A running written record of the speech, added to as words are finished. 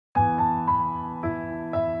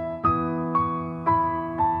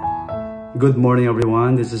Good morning,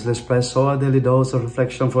 everyone. This is L'Espresso, a daily dose of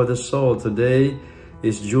reflection for the soul. Today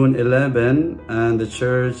is June 11, and the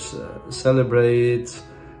church celebrates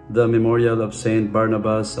the memorial of Saint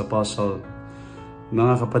Barnabas Apostle.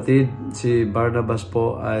 Mga kapatid, si Barnabas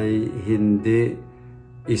po ay hindi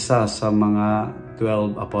isa sa mga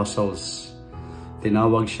 12 apostles.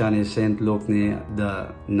 Tinawag siya ni Saint Luke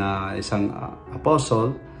na isang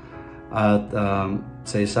apostle at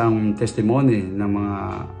sa isang testimony ng mga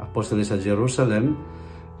apostoles sa Jerusalem,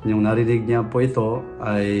 yung narinig niya po ito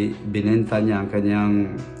ay binenta niya ang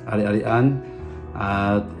kanyang ari-arian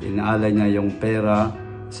at inaalay niya yung pera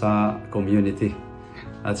sa community.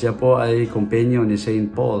 At siya po ay kompanyo ni Saint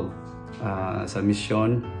Paul sa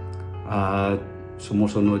misyon at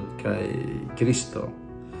sumusunod kay Kristo.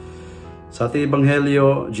 Sa ating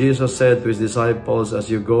Ebanghelyo, Jesus said to His disciples, "As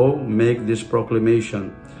you go, make this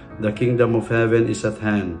proclamation. The kingdom of heaven is at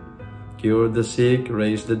hand. Cure the sick,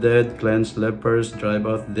 raise the dead, cleanse lepers, drive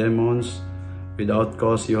out demons. Without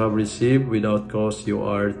cause you have received, without cause you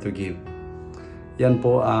are to give." Yan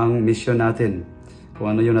po ang mission natin.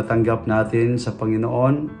 Kung ano yung natanggap natin sa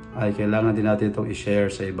Panginoon, ay kailangan din natin itong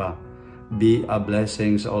i-share sa iba. Be a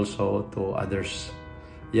blessing also to others.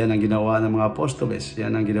 Yan ang ginawa ng mga apostoles.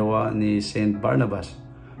 Yan ang ginawa ni Saint Barnabas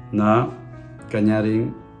na kanya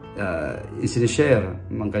ring isinishare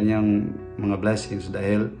ang kanyang mga blessings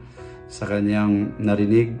dahil sa kanyang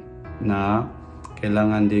narinig na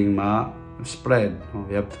kailangan ding ma-spread.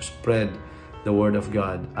 We have to spread the word of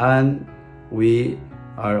God. And we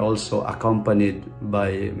are also accompanied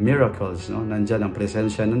by miracles. Nandyan ang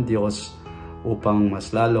presensya ng Diyos upang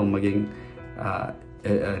mas lalong maging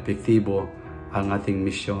epektibo ang ating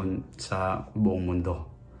misyon sa buong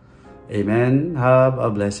mundo. Amen. Have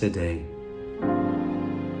a blessed day.